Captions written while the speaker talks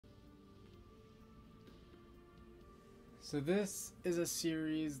So this is a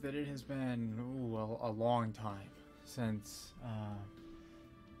series that it has been a long time since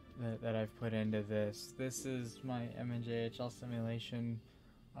that I've put into this. This is my MNJHL simulation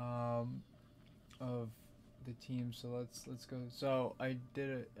of the team. So let's go. So I did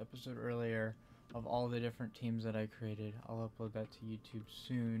an episode earlier of all the different teams that I created. I'll upload that to YouTube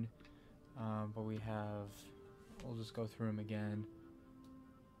soon. But we'll just go through them again.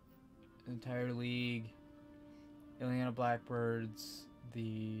 Entire league. Indiana Blackbirds,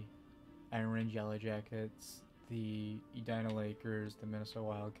 the Iron Range Yellow Jackets, the Edina Lakers, the Minnesota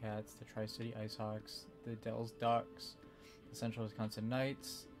Wildcats, the Tri-City IceHawks, the Dells Ducks, the Central Wisconsin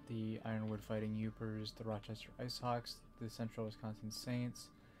Knights, the Ironwood Fighting Yoopers, the Rochester IceHawks, the Central Wisconsin Saints,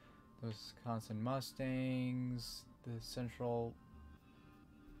 the Wisconsin Mustangs, the Central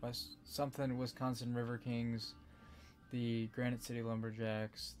Wisconsin River Kings, the Granite City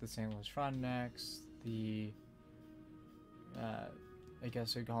Lumberjacks, the St. Louis Frontenacs, the I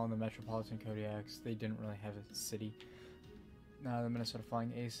guess we'd call them the Metropolitan Kodiaks. They didn't really have a city. The Minnesota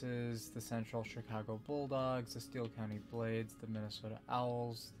Flying Aces, the Central Chicago Bulldogs, the Steele County Blades, the Minnesota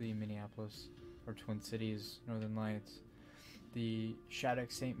Owls, the Minneapolis or Twin Cities Northern Lights, the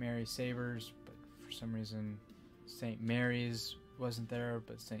Shattuck St. Mary Sabres, but for some reason St. Mary's wasn't there,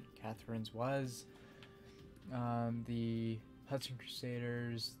 but St. Catherine's was. The Hudson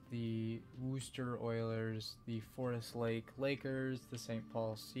Crusaders, the Worcester Oilers, the Forest Lake Lakers, the St.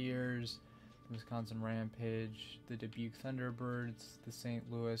 Paul Sears, the Wisconsin Rampage, the Dubuque Thunderbirds, the St.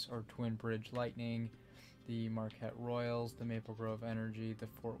 Louis or Twin Bridge Lightning, the Marquette Royals, the Maple Grove Energy, the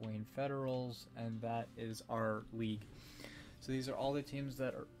Fort Wayne Federals, and that is our league. So these are all the teams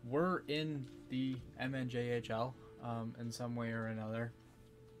that were in the MNJHL in some way or another.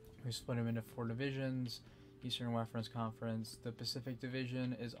 We split them into 4 divisions. Eastern Reference Conference. The Pacific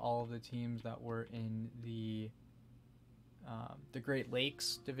Division is all of the teams that were in the Great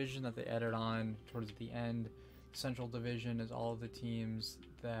Lakes Division that they added on towards the end. Central Division is all of the teams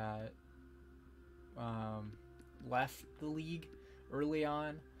that left the league early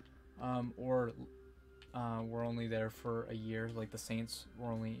on or were only there for a year. Like the Saints were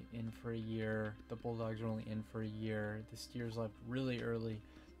only in for a year. The Bulldogs were only in for a year. The Steers left really early.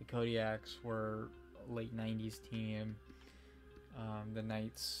 The Kodiaks were late 90s team. The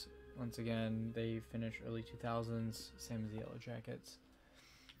Knights, once again, they finished early 2000s, same as the Yellow Jackets.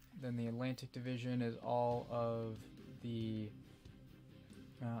 Then the Atlantic Division is all of the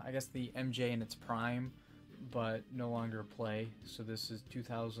I guess the MJ in its prime, but no longer play. So this is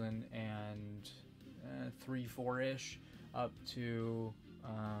 2003, 4-ish up to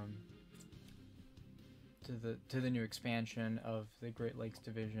the new expansion of the Great Lakes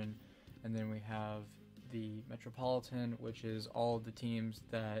Division. And then we have the Metropolitan, which is all of the teams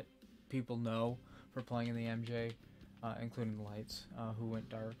that people know for playing in the MJ, including the Lights, who went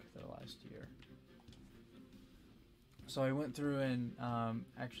dark their last year. So I went through and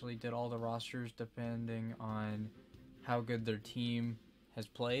actually did all the rosters depending on how good their team has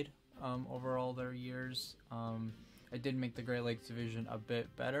played over all their years. I did make the Great Lakes Division a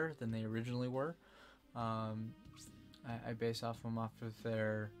bit better than they originally were. I base them off of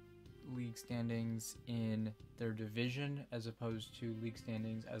their league standings in their division as opposed to league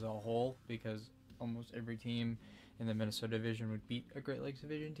standings as a whole, because almost every team in the Minnesota division would beat a Great Lakes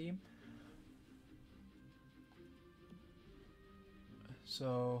Division team.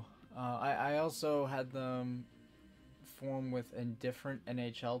 So I also had them form with a different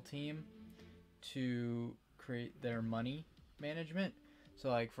NHL team to create their money management.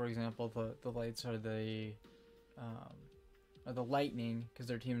 So like, for example, the Lights are the Lightning, because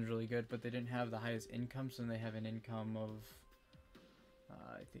their team is really good, but they didn't have the highest income, so they have an income of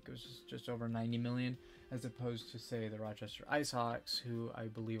I think it was just over 90 million, as opposed to, say, the Rochester IceHawks, who I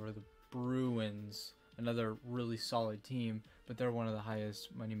believe are the Bruins, another really solid team, but they're one of the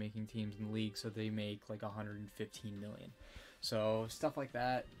highest money-making teams in the league, so they make like 115 million. So stuff like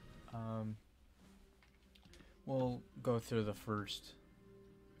that. We'll go through the first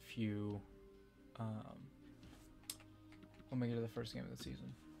few. We'll make it to the first game of the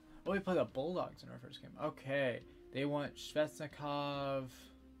season. Oh, we played the Bulldogs in our first game. Okay. They want Svechnikov.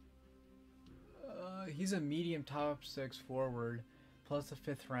 He's a medium top 6 forward, plus a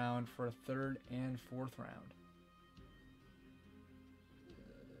 5th round for a 3rd and 4th round.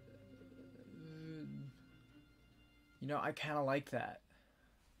 You know, I kind of like that,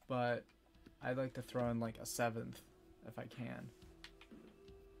 but I'd like to throw in like a 7th if I can.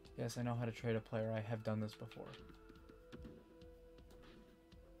 Yes, I know how to trade a player. I have done this before.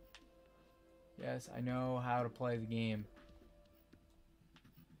 Yes, I know how to play the game.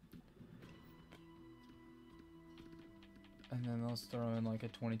 And then let's throw in like a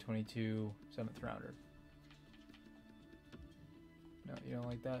 2022 7th rounder. No, you don't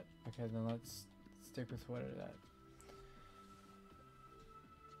like that? Okay, then let's stick with what it at.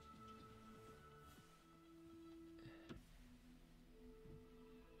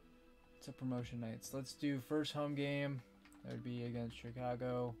 It's a promotion nights. Let's do first home game. That would be against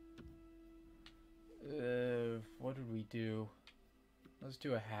Chicago. What did we do? Let's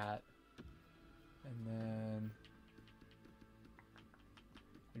do a hat. And then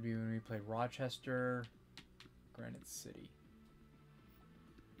it'd be when we play Rochester, Granite City.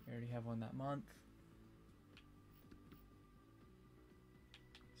 We already have one that month.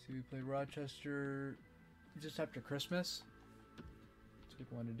 So we play Rochester just after Christmas. That's a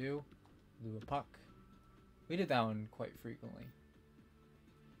good one to do. Do a puck. We did that one quite frequently.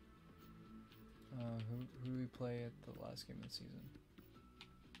 Who do we play at the last game of the season?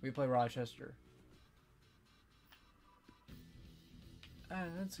 We play Rochester.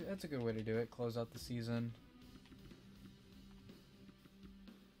 That's a good way to do it. Close out the season.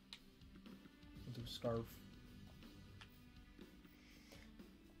 We'll do Scarf.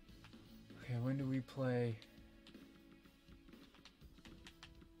 Okay, when do we play?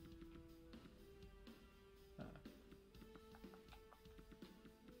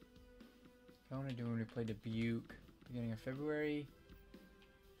 I want to do when we play Dubuque, beginning of February.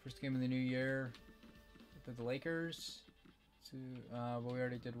 First game of the new year. We played the Lakers. So, but we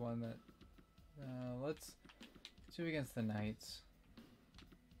already did one that. Let's do against the Knights.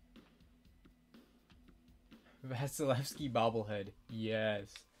 Vasilevsky bobblehead.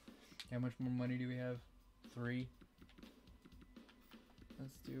 Yes. How much more money do we have? 3.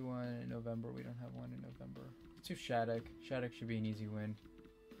 Let's do one in November. We don't have one in November. Let's do Shattuck. Shattuck should be an easy win.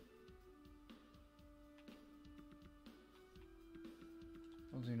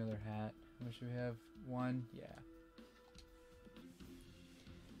 We'll do another hat. How much do we have? 1? Yeah.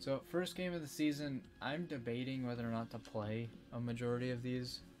 So, first game of the season, I'm debating whether or not to play a majority of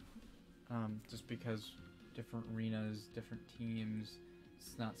these. Just because different arenas, different teams,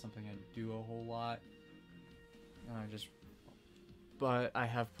 it's not something I do a whole lot. But I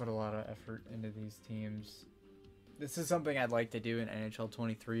have put a lot of effort into these teams. This is something I'd like to do in NHL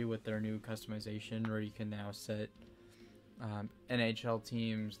 23 with their new customization, where you can now set NHL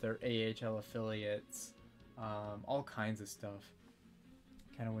teams, their AHL affiliates, all kinds of stuff.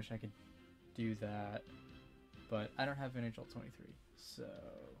 Kind of wish I could do that, but I don't have NHL 23, so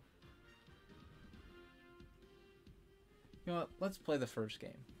you know what? Let's play the first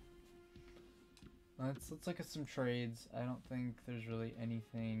game. Let's look at some trades. I don't think there's really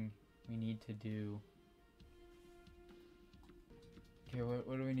anything we need to do. Okay,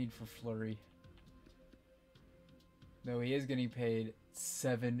 what do we need for Fleury? Though he is getting paid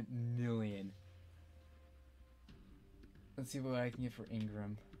 $7 million. Let's see what I can get for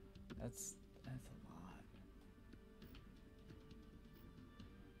Ingram. That's a lot.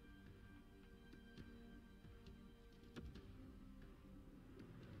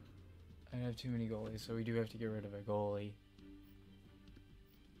 I have too many goalies, so we do have to get rid of a goalie.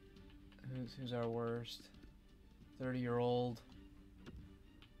 Who's our worst? 30-year-old.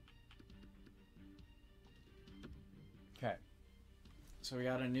 Okay. So we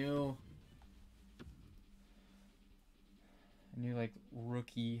got a new like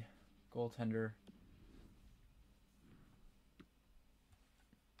rookie goaltender.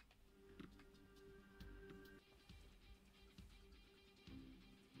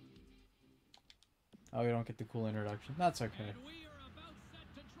 Oh, we don't get the cool introduction. That's okay.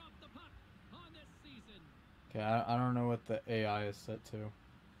 Okay, I don't know what the AI is set to.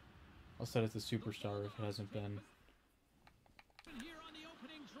 I'll set it to superstar if it hasn't been.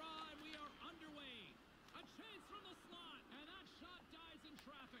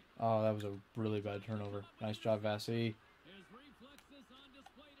 Oh, that was a really bad turnover. Nice job, Vassy.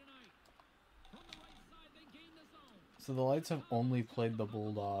 So the Lights have only played the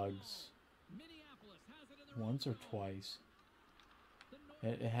Bulldogs once or twice.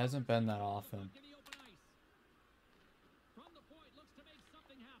 It hasn't been that often.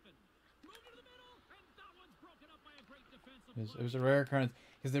 It was a rare occurrence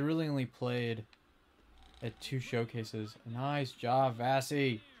because they really only played at 2 showcases. Nice job,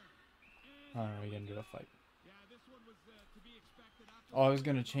 Vassy. Oh, no, we get into a fight. Oh, I was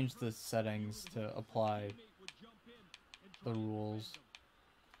going to change the settings to apply the rules.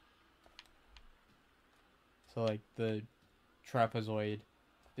 So, like, the trapezoid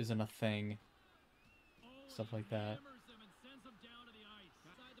isn't a thing. Stuff like that.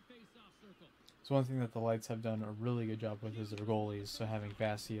 So one thing that the Lights have done a really good job with is their goalies. So having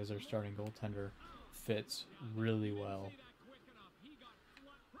Vassy as their starting goaltender fits really well.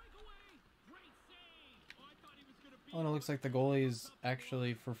 Oh, and it looks like the goalies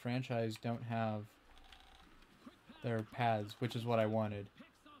actually for franchise don't have their pads, which is what I wanted.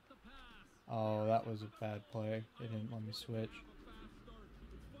 Oh, that was a bad play. It didn't let me switch.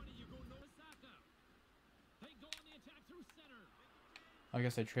 I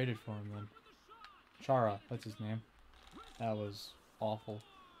guess I traded for him then. Chara, that's his name. That was awful.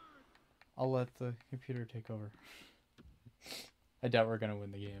 I'll let the computer take over. I doubt we're gonna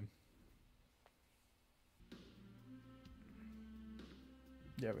win the game.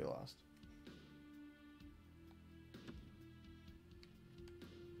 Yeah, we lost.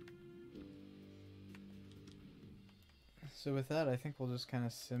 So with that, I think we'll just kind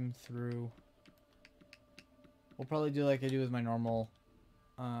of sim through. We'll probably do like I do with my normal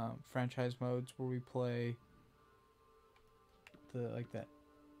franchise modes, where we play the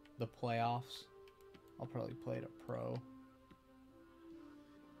playoffs. I'll probably play it a pro,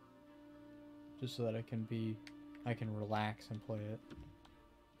 just so that I can relax and play it.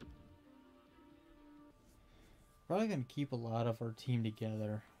 Probably gonna keep a lot of our team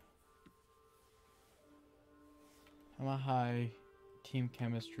together. I'm a high team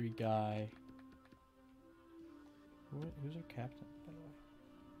chemistry guy. Who's our captain, by the way?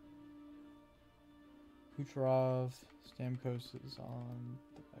 Kucherov, Stamkos is on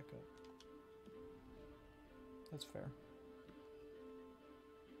the backup. That's fair.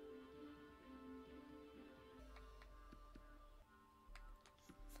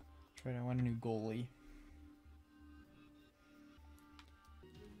 That's right, I want a new goalie.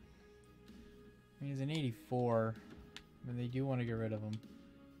 I mean, he's an 84. I mean, they do want to get rid of him.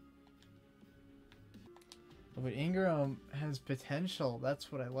 But Ingram has potential.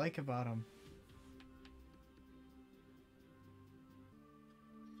 That's what I like about him.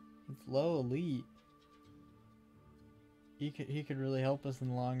 It's low elite. He could really help us in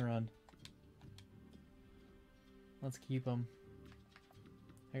the long run. Let's keep him.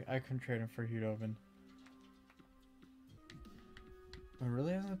 I couldn't trade him for Hudovin. There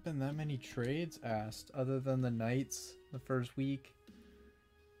really hasn't been that many trades asked, other than the Knights the first week.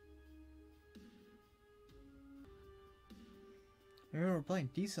 I mean, we're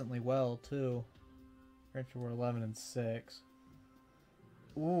playing decently well too. Actually, we're 11-6.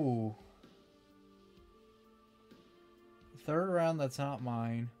 Ooh. Third round that's not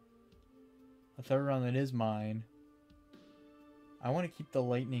mine. A third round that is mine. I want to keep the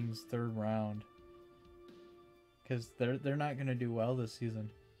Lightning's third round, because they're not gonna do well this season.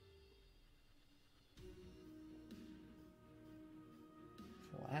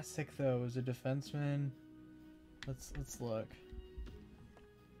 Vlasic though is a defenseman. Let's look.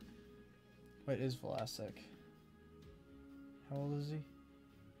 What is Vlasic? How old is he?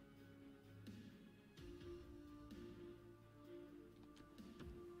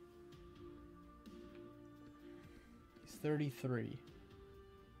 He's 33.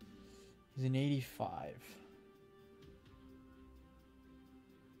 He's an 85.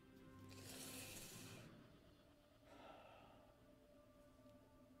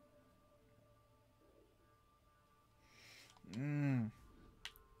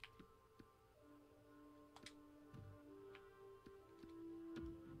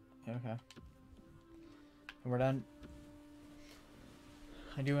 Okay. And we're done.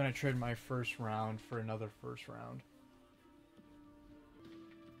 I do want to trade my first round for another first round.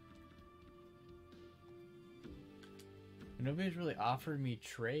 Nobody's really offered me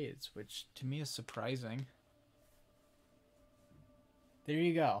trades, which to me is surprising. There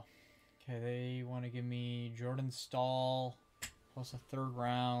you go. Okay, they want to give me Jordan Staal plus a third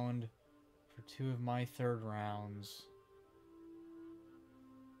round for 2 of my third rounds.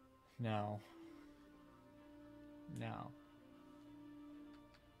 No. No.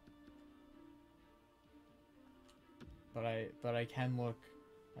 But I can look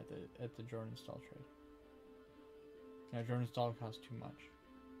at the Jordan Staal trade. Now Jordan Staal costs too much.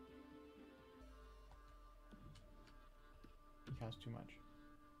 He costs too much.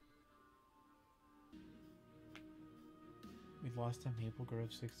 We lost to Maple Grove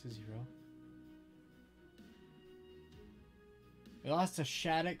 6-0. We lost to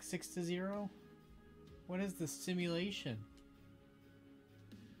Shattuck 6-0? What is the simulation?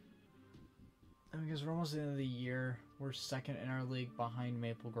 Because we're almost at the end of the year. We're second in our league behind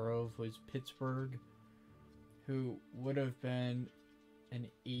Maple Grove, was Pittsburgh, who would have been an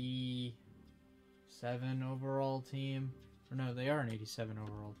 87 overall team. Or no, they are an 87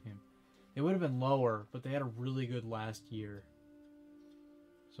 overall team. They would have been lower, but they had a really good last year.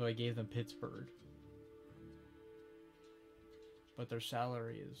 So I gave them Pittsburgh. But their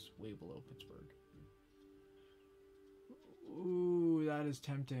salary is way below Pittsburgh. Ooh, that is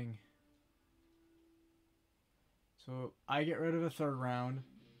tempting. So I get rid of a third round.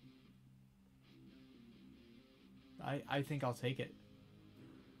 I think I'll take it.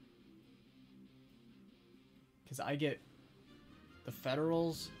 Because I get the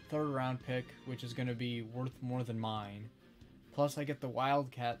Federals' third round pick, which is going to be worth more than mine. Plus, I get the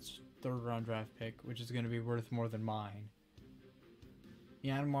Wildcats' third round draft pick, which is going to be worth more than mine.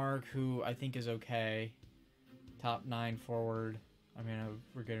 Janmark, who I think is okay. Top 9 forward. I mean,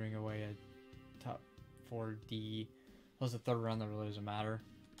 we're giving away a top 4 D. Plus, the third round, that really doesn't matter.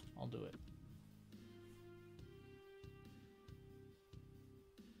 I'll do it.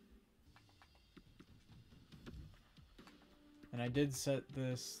 And I did set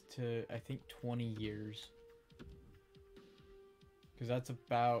this to, I think, 20 years. Because that's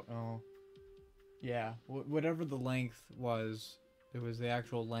about, oh, yeah, whatever the length was, it was the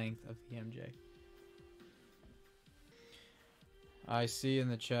actual length of the MJ. I see in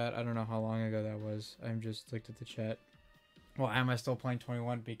the chat, I don't know how long ago that was. I just looked at the chat. Well, am I still playing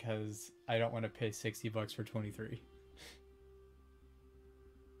 21? Because I don't want to pay 60 bucks for 23.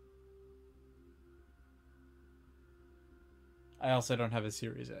 I also don't have a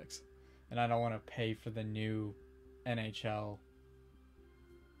Series X. And I don't want to pay for the new NHL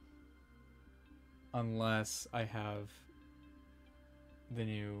unless I have the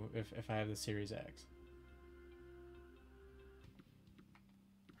new, if I have the Series X.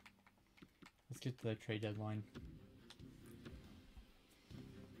 Let's get to the trade deadline.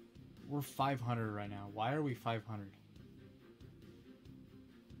 We're 500 right now. Why are we 500?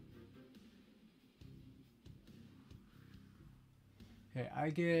 Okay, I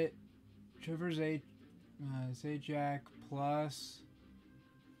get Trevor Zajac plus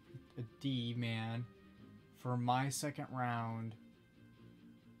a D man for my second round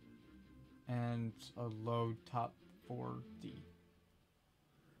and a low top 4 D.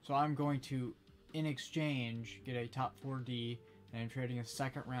 So I'm going to, in exchange, get a top 4 D, and I'm trading a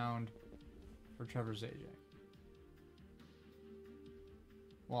second round for Trevor Zajac.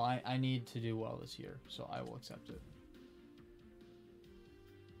 Well, I need to do well this year, so I will accept it.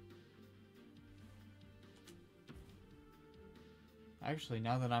 Actually,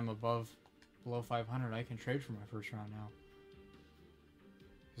 now that I'm below 500, I can trade for my first round now.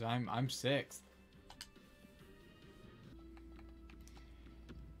 Because I'm 6th.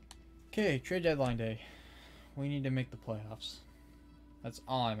 Okay, trade deadline day. We need to make the playoffs. That's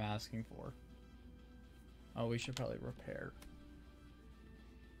all I'm asking for. Oh, we should probably repair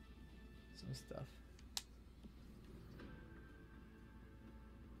some stuff.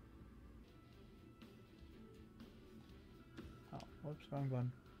 Oh, whoops, wrong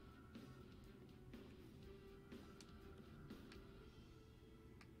button.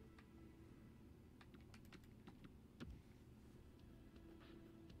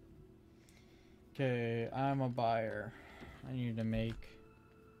 Okay, I'm a buyer. I need to make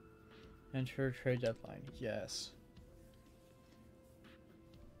enter trade deadline. Yes.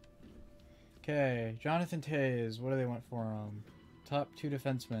 Okay, Jonathan Toews. What do they want for him? Top 2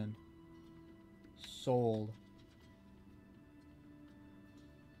 defensemen. Sold.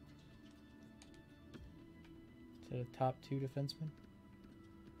 Is it a top 2 defenseman?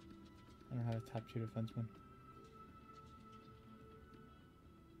 I don't have a top 2 defenseman.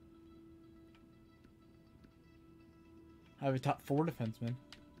 I have a top 4 defenseman.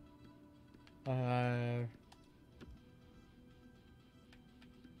 I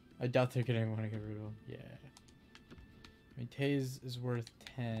doubt they're gonna want to get rid of him. Yeah. I mean, Taze is worth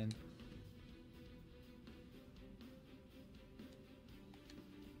 10.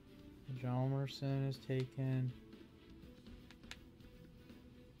 Jalmerson is taken.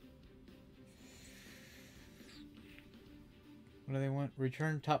 What do they want?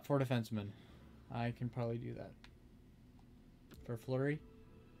 Return top 4 defenseman. I can probably do that. For Fleury.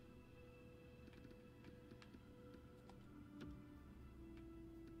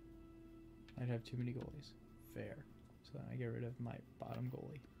 I'd have too many goalies. Fair. So then I get rid of my bottom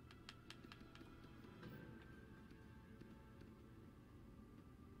goalie.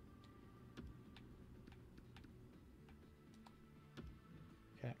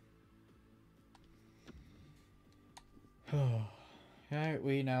 Okay. Alright,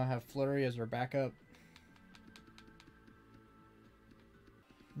 we now have Fleury as our backup.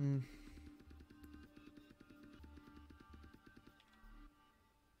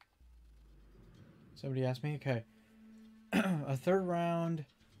 Somebody asked me? Okay. A 3rd round,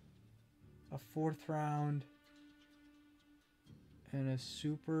 a 4th round, and a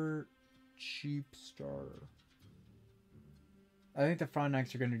super cheap starter. I think the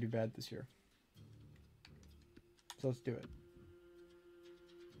Frontenacs are going to do bad this year. So let's do it.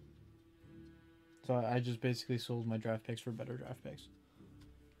 So I just basically sold my draft picks for better draft picks.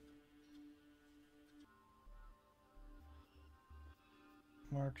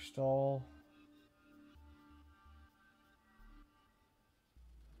 Mark Stahl.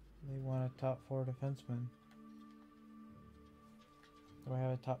 They want a top 4 defenseman. Do I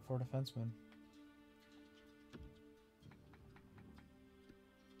have a top 4 defenseman?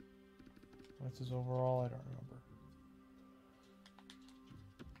 What's his overall? I don't remember.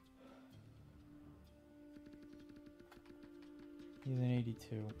 He's an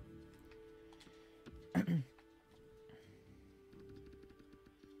 82.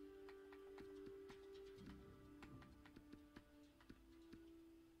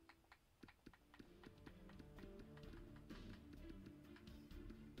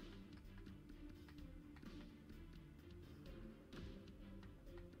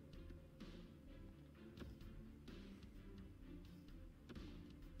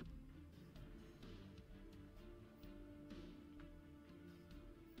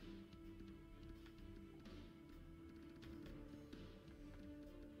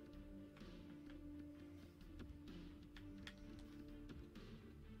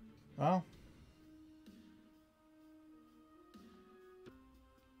 Well,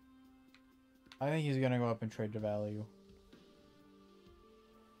 I think he's gonna go up and trade to value.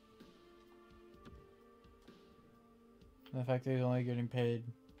 And the fact that he's only getting paid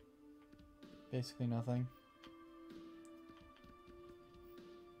basically nothing.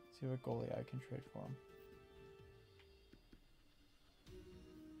 See what goalie I can trade for him.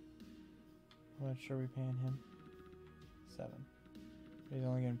 How much are we paying him? 7. He's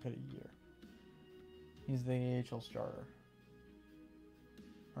only getting paid a year. He's the AHL starter.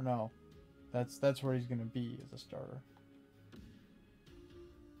 Or no. That's where he's gonna be as a starter.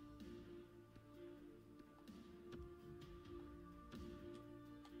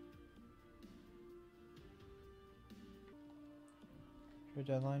 Trade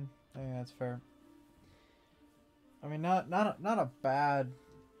deadline? I think that's fair. I mean, not a bad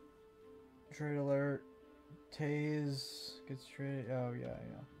trade alert. Taze gets traded. Oh yeah.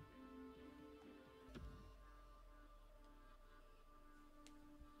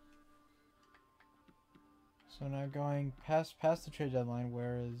 So now going past the trade deadline,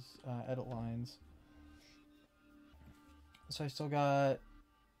 where is edit lines? So I still got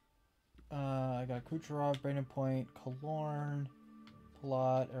I got Kucherov, Braden Point, Killorn,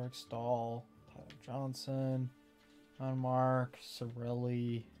 Palat, Eric Stahl, Tyler Johnson, John Mark,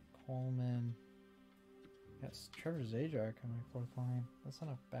 Cirelli, Coleman. Yes, Trevor Zajac on my 4th line. That's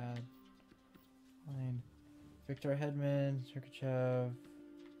not a bad line. Victor Hedman, Sergachev,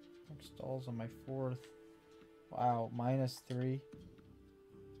 Eric Stahl's on my 4th. Wow, -3.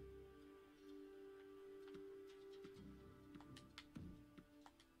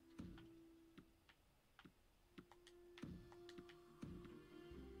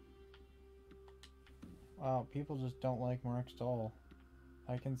 Wow, people just don't like Mark Stahl.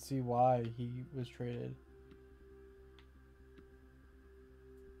 I can see why he was traded.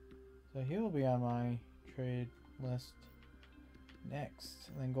 So he will be on my trade list next.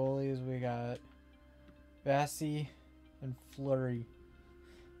 And then goalies, we got Vassy and Fleury.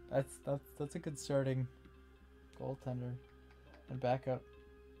 That's a good starting goaltender and backup.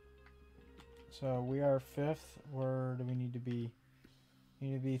 So we are 5th. Where do we need to be? We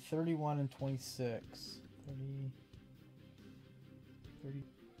need to be 31 and 26. 30.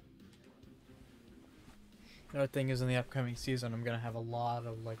 Another thing is, in the upcoming season, I'm gonna have a lot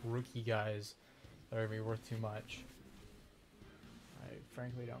of like rookie guys that are gonna be worth too much. I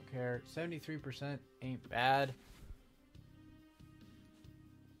frankly don't care. 73% ain't bad.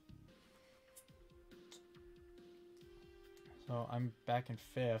 So I'm back in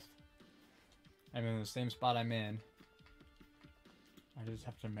 5th. I'm in the same spot I'm in. I just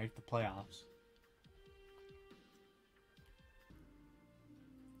have to make the playoffs.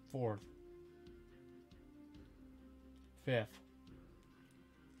 4th. 5th.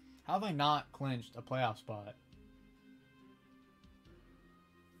 How have I not clinched a playoff spot?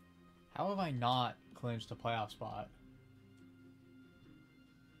 How have I not clinched a playoff spot?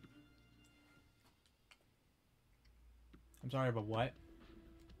 I'm sorry, but what?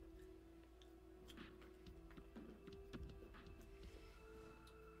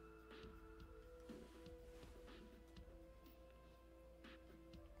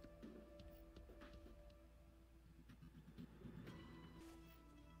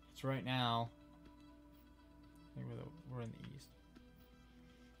 So right now, I think we're in the East.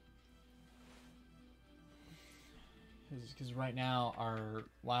 Because right now our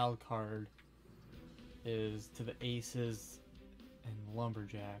wild card is to the Aces and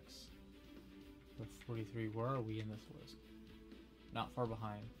Lumberjacks. with 43. Where are we in this list? Not far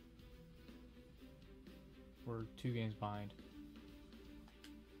behind. We're 2 games behind.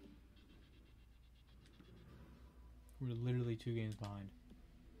 We're literally 2 games behind.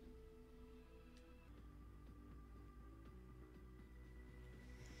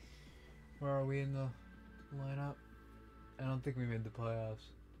 Where are we in the lineup? I don't think we made the playoffs.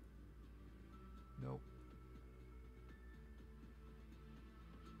 Nope.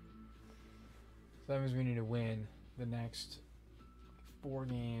 So that means we need to win the next 4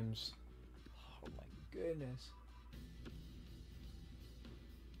 games. Oh my goodness.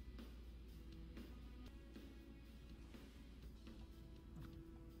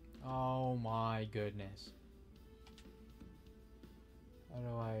 Oh my goodness. How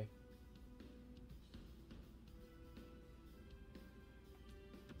do I...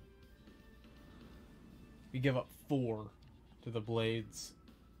 We give up 4 to the Blades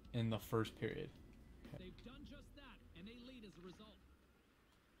in the first period. They've done just that, and they lead as a result.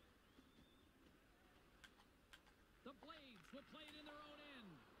 The Blades will play it in their own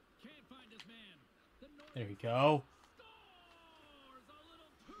end. Can't find his man. The There we go. scores a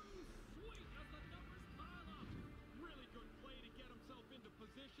little too sweet as the numbers pile up. Really good play to get himself into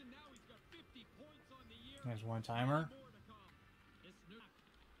position. Now he's got 50 points on the year. There's one timer. More to come. It's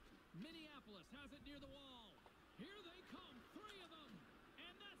Minneapolis has it near the wall. Here they come, 3 of them,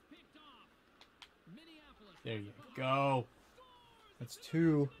 and that's picked off. Minneapolis. There you go. That's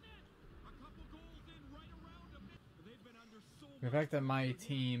 2. The fact that my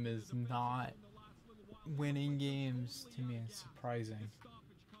team is not winning games to me is surprising.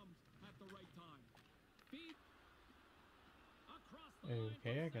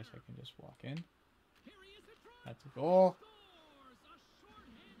 Okay, I guess I can just walk in. That's a goal.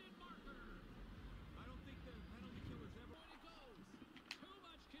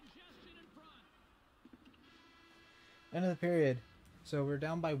 End of the period. So we're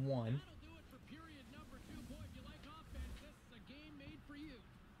down by 1.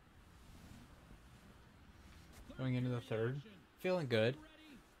 Going into the third. Feeling good.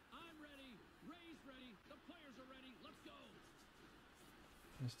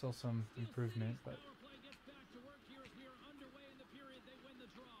 There's still some improvement, but...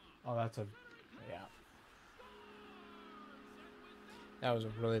 Oh, that's a... Yeah. That was a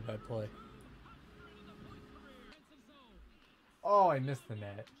really bad play. Oh, I missed the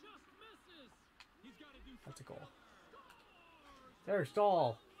net. That's a goal. There's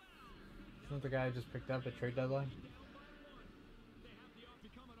Stahl. Isn't that the guy I just picked up at trade deadline?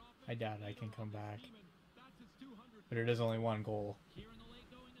 I doubt I can come back. But it is only 1 goal.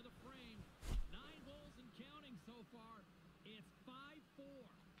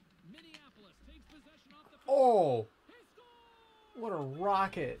 Oh! What a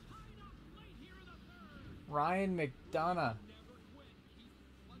rocket! Ryan McDonough.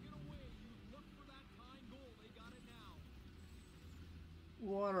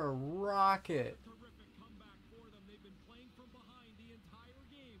 What a rocket!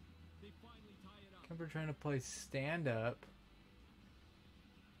 Kemper trying to play stand-up.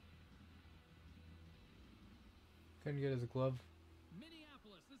 Couldn't get his glove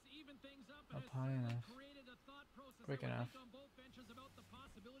up high enough. Quick enough.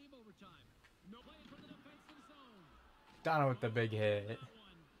 Donna with the big hit.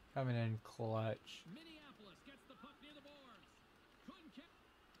 Coming in clutch.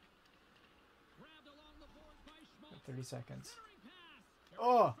 30 seconds.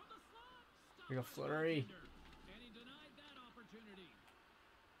 Oh! We got flurry. And he denied that opportunity.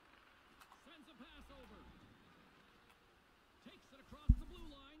 Sends a pass over. Takes it across the blue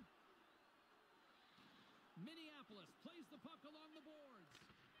line. Minneapolis plays the puck along the boards.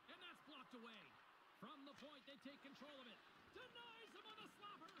 And that's blocked away. From the point, they take control of it. Denies him on the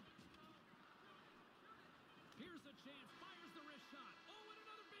slapper. Here's a chance. Fires the wrist shot. Oh, and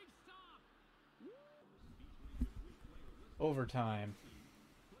another big stop. Overtime.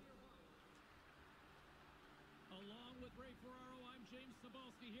 Along with Ray Ferraro, I'm James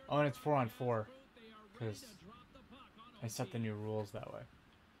Cebulski here. Oh, and it's 4-on-4. Because I set the new rules that way.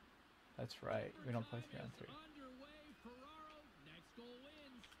 That's right. We don't play 3-on-3.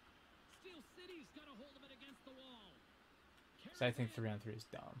 So I think 3-on-3 is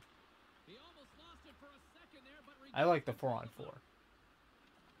dumb. I like the 4-on-4.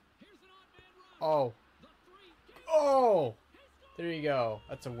 Oh. Oh! There you go.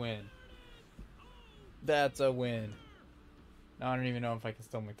 That's a win. That's a win. Now I don't even know if I can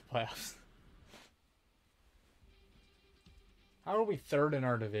still make the playoffs. How are we 3rd in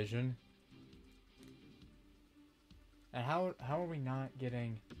our division? And how are we not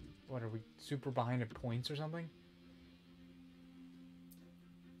getting What are we, super behind in points or something?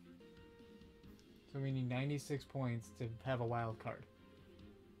 So we need 96 points to have a wild card.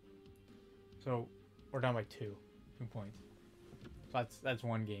 So we're down by 2 points. So that's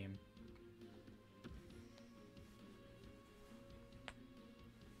one game.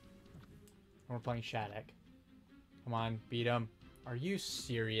 We're playing Shattuck. Come on, beat him. Are you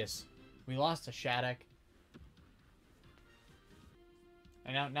serious? We lost to Shattuck.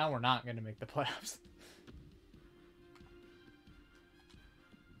 And now we're not going to make the playoffs.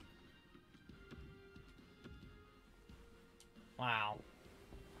 Wow.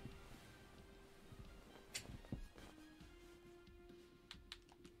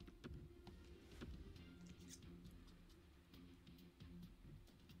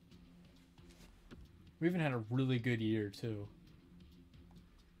 We even had a really good year, too.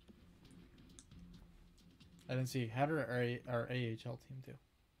 I didn't see. How did our AHL team do?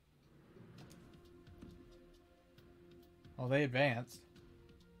 Oh, they advanced.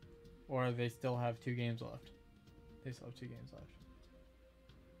 Or they still have 2 games left. They still have 2 games left.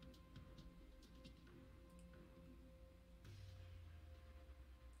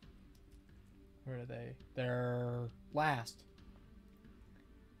 Where are they? They're last.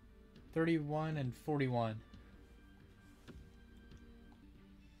 31 and 41.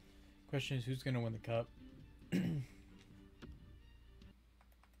 Question is, who's going to win the cup?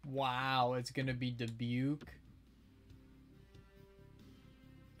 Wow, it's going to be Dubuque.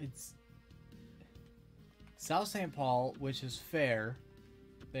 It's South St. Paul, which is fair.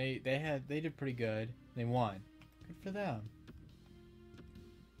 They did pretty good. They won. Good for them.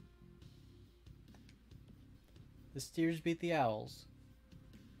 The Steers beat the Owls.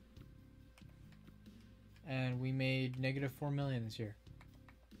 And we made -4 million this year.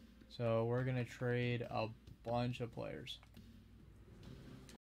 So we're going to trade a bunch of players.